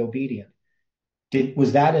do and be obedient.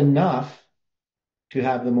 Was that enough to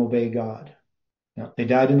have them obey God? No, they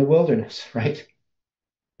died in the wilderness, right?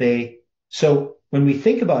 So when we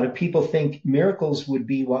think about it, people think miracles would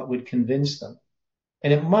be what would convince them.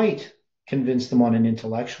 And it might convince them on an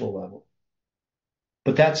intellectual level.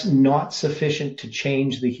 But that's not sufficient to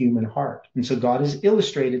change the human heart. And so God has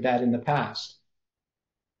illustrated that in the past.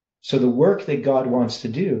 So the work that God wants to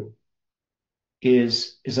do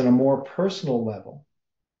is on a more personal level.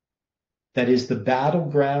 That is the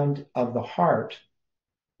battleground of the heart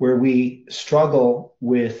where we struggle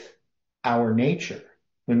with our nature,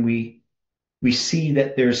 when we see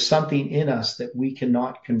that there's something in us that we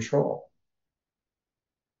cannot control.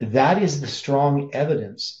 That is the strong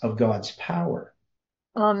evidence of God's power.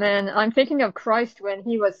 Amen. I'm thinking of Christ when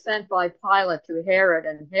he was sent by Pilate to Herod,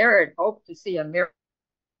 and Herod hoped to see a miracle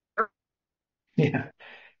Yeah.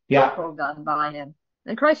 Yeah. done by him.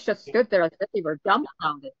 And Christ just stood there as if he were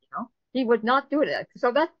dumbfounded, you know. He would not do it.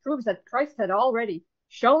 So that proves that Christ had already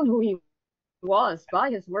shown who he was by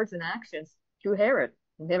his words and actions to Herod.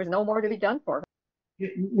 And there was no more to be done for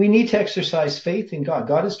him. We need to exercise faith in God.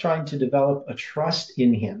 God is trying to develop a trust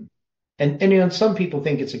in him. And you know, some people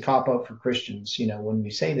think it's a cop-out for Christians, you know, when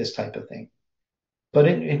we say this type of thing. But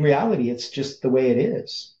in reality, it's just the way it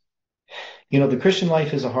is. You know, the Christian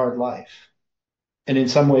life is a hard life. And in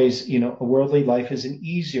some ways, you know, a worldly life is an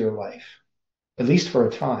easier life, at least for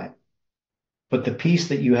a time. But the peace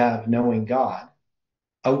that you have knowing God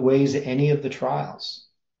outweighs any of the trials.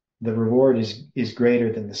 The reward is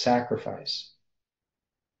greater than the sacrifice.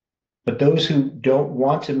 But those who don't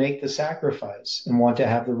want to make the sacrifice and want to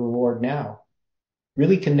have the reward now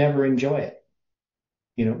really can never enjoy it.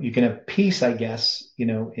 You know, you can have peace, I guess, you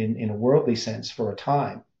know, in a worldly sense for a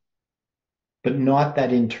time, but not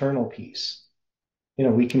that internal peace. You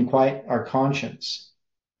know, we can quiet our conscience,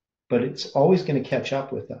 but it's always going to catch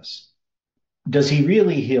up with us. Does he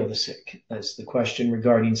really heal the sick? That's the question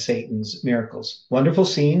regarding Satan's miracles. Wonderful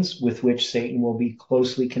scenes with which Satan will be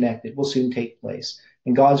closely connected will soon take place.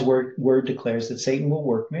 And God's word declares that Satan will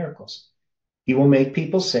work miracles. He will make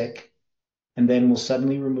people sick and then will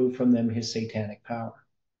suddenly remove from them his satanic power.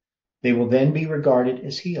 They will then be regarded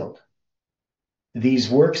as healed. These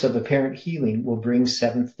works of apparent healing will bring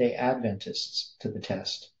Seventh-day Adventists to the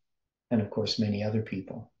test, and of course, many other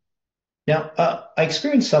people. Now, I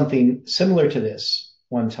experienced something similar to this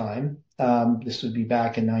one time. This would be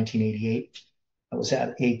back in 1988. I was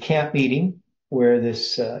at a camp meeting where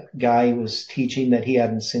this guy was teaching that he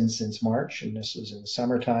hadn't sinned since March, and this was in the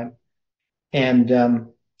summertime. And,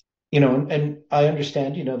 you know, and I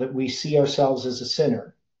understand, you know, that we see ourselves as a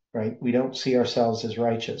sinner, right? We don't see ourselves as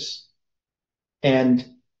righteous. And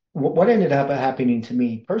what ended up happening to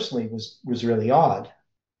me personally was really odd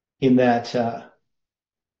in that,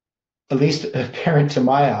 at least apparent to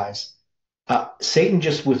my eyes, Satan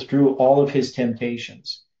just withdrew all of his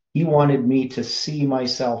temptations. He wanted me to see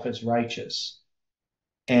myself as righteous.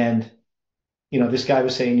 And, you know, this guy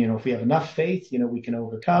was saying, you know, if we have enough faith, you know, we can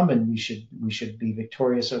overcome and we should be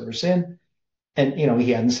victorious over sin. And, you know, he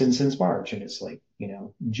hadn't sinned since March, and it's like, you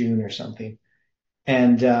know, June or something.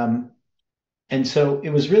 And so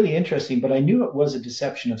it was really interesting, but I knew it was a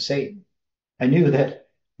deception of Satan. I knew that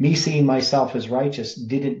me seeing myself as righteous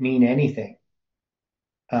didn't mean anything.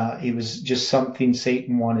 It was just something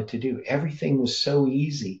Satan wanted to do. Everything was so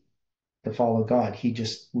easy to follow God. He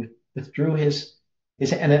just withdrew his,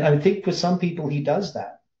 and I think with some people he does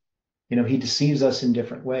that. You know, he deceives us in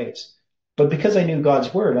different ways. But because I knew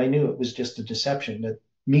God's word, I knew it was just a deception, that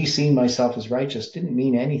me seeing myself as righteous didn't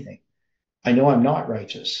mean anything. I know I'm not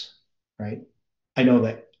righteous, right? I know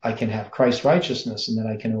that I can have Christ's righteousness and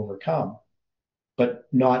that I can overcome, but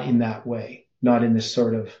not in that way, not in this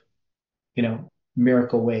sort of, you know,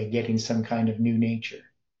 miracle way, getting some kind of new nature.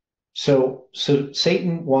 So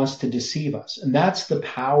Satan wants to deceive us, and that's the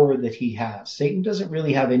power that he has. Satan doesn't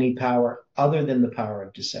really have any power other than the power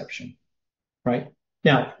of deception, right?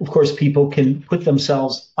 Now, of course, people can put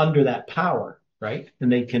themselves under that power, right?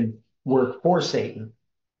 And they can work for Satan.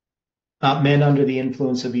 Men under the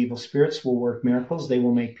influence of evil spirits will work miracles. They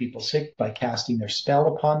will make people sick by casting their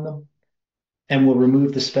spell upon them, and will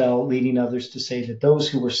remove the spell, leading others to say that those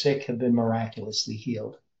who were sick have been miraculously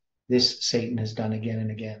healed. This Satan has done again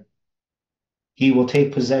and again. He will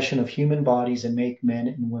take possession of human bodies and make men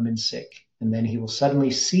and women sick, and then he will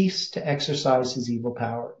suddenly cease to exercise his evil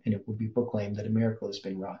power, and it will be proclaimed that a miracle has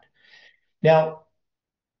been wrought. Now,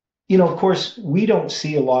 you know, of course, we don't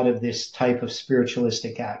see a lot of this type of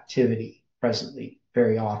spiritualistic activity presently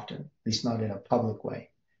very often, at least not in a public way.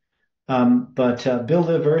 But Bill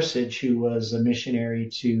Liversige, who was a missionary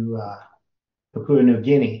to Papua New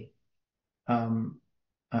Guinea,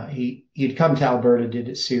 he'd come to Alberta, did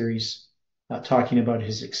a series talking about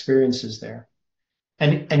his experiences there.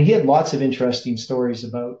 And he had lots of interesting stories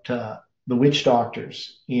about the witch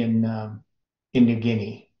doctors in New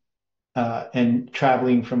Guinea. And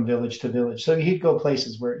traveling from village to village. So he'd go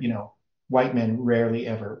places where, you know, white men rarely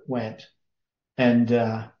ever went, and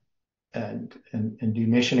do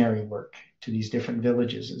missionary work to these different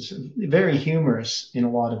villages. It's very humorous in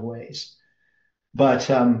a lot of ways. But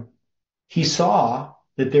he saw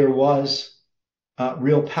that there was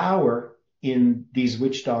real power in these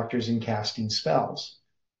witch doctors in casting spells.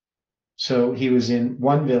 So he was in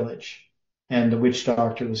one village, and the witch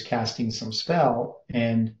doctor was casting some spell,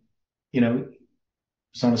 and it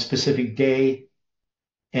was on a specific day,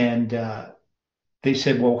 and they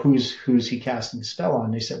said, "Well, who's he casting the spell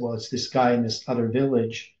on?" They said, "Well, it's this guy in this other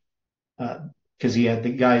village, because he had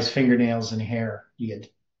the guy's fingernails and hair. He had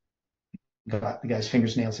got the guy's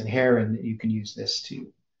fingernails and hair, and you can use this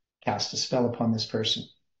to cast a spell upon this person."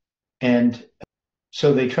 And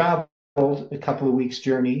so they traveled a couple of weeks'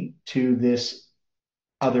 journey to this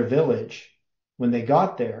other village. When they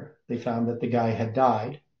got there, they found that the guy had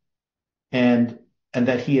died, and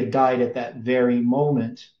that he had died at that very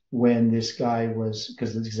moment when this guy was,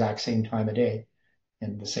 because it's the exact same time of day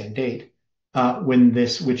and the same date, when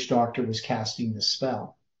this witch doctor was casting the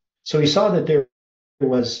spell. So he saw that there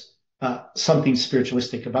was something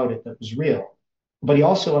spiritualistic about it that was real, but he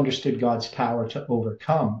also understood God's power to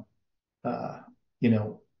overcome,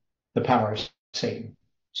 the power of Satan.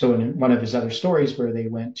 So in one of his other stories where they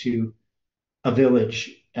went to a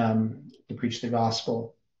village to preach the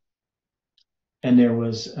gospel, and there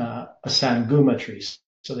was a sanguma tree.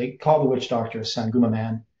 So they call the witch doctor a sanguma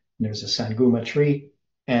man. And there's a sanguma tree,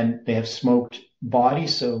 and they have smoked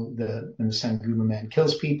bodies. So when the sanguma man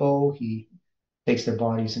kills people, he takes their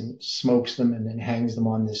bodies and smokes them and then hangs them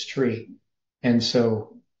on this tree. And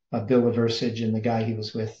so Bill Leversige and the guy he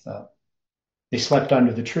was with, they slept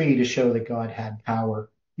under the tree to show that God had power.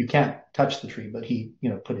 You can't touch the tree, but he,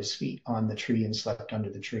 put his feet on the tree and slept under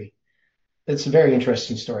the tree. It's a very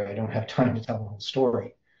interesting story. I don't have time to tell the whole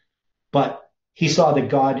story. But he saw that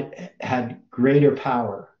God had greater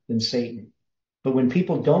power than Satan. But when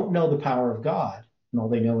people don't know the power of God, and all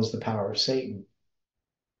they know is the power of Satan,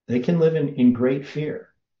 they can live in great fear.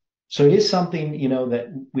 So it is something,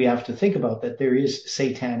 that we have to think about, that there is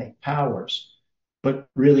satanic powers. But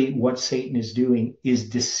really what Satan is doing is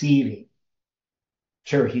deceiving.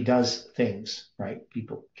 Sure, he does things, right?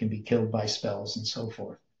 People can be killed by spells and so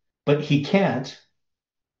forth. But he can't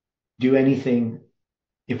do anything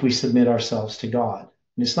if we submit ourselves to God.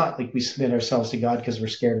 And it's not like we submit ourselves to God because we're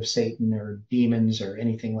scared of Satan or demons or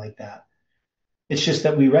anything like that. It's just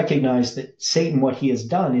that we recognize that Satan, what he has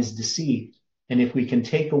done is deceived. And if we can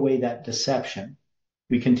take away that deception,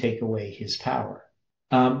 we can take away his power.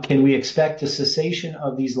 Can we expect a cessation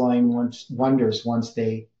of these lying wonders once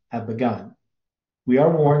they have begun? We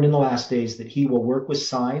are warned in the last days that he will work with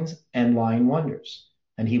signs and lying wonders,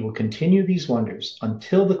 and he will continue these wonders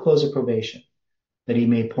until the close of probation, that he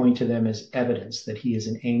may point to them as evidence that he is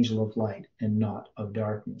an angel of light and not of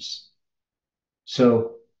darkness.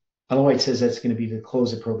 So Ellen White says that's going to be the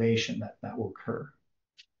close of probation that will occur.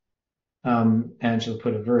 Angela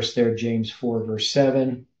put a verse there, James 4, verse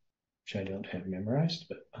 7, which I don't have memorized,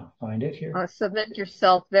 but I'll find it here. Submit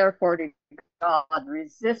yourself, therefore, to God.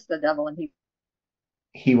 Resist the devil, and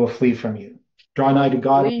he will flee from you. Draw nigh to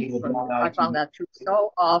God. And he will draw nigh to you. I found that true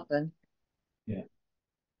so often. Yeah.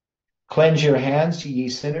 Cleanse your hands, ye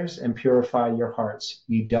sinners, and purify your hearts,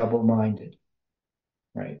 ye double-minded.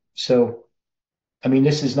 Right. So,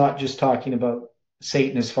 this is not just talking about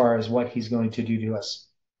Satan as far as what he's going to do to us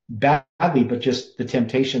badly, but just the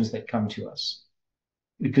temptations that come to us.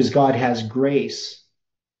 Because God has grace.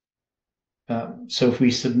 So if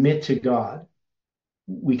we submit to God,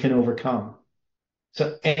 we can overcome.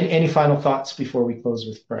 So any final thoughts before we close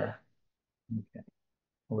with prayer? Okay.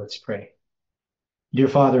 Well, let's pray. Dear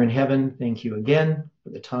Father in heaven, thank you again for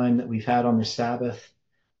the time that we've had on the Sabbath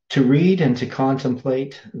to read and to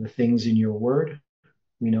contemplate the things in your word.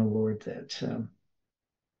 We know, Lord, that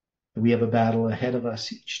we have a battle ahead of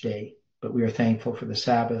us each day, but we are thankful for the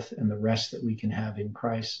Sabbath and the rest that we can have in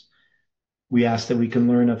Christ. We ask that we can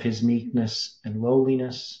learn of his meekness and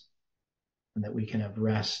lowliness, and that we can have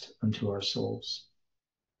rest unto our souls.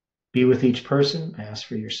 Be with each person. I ask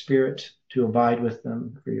for your Spirit to abide with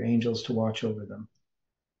them, for your angels to watch over them,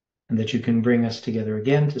 and that you can bring us together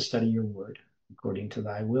again to study your word according to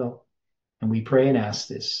thy will. And we pray and ask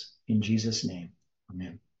this in Jesus' name.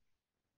 Amen.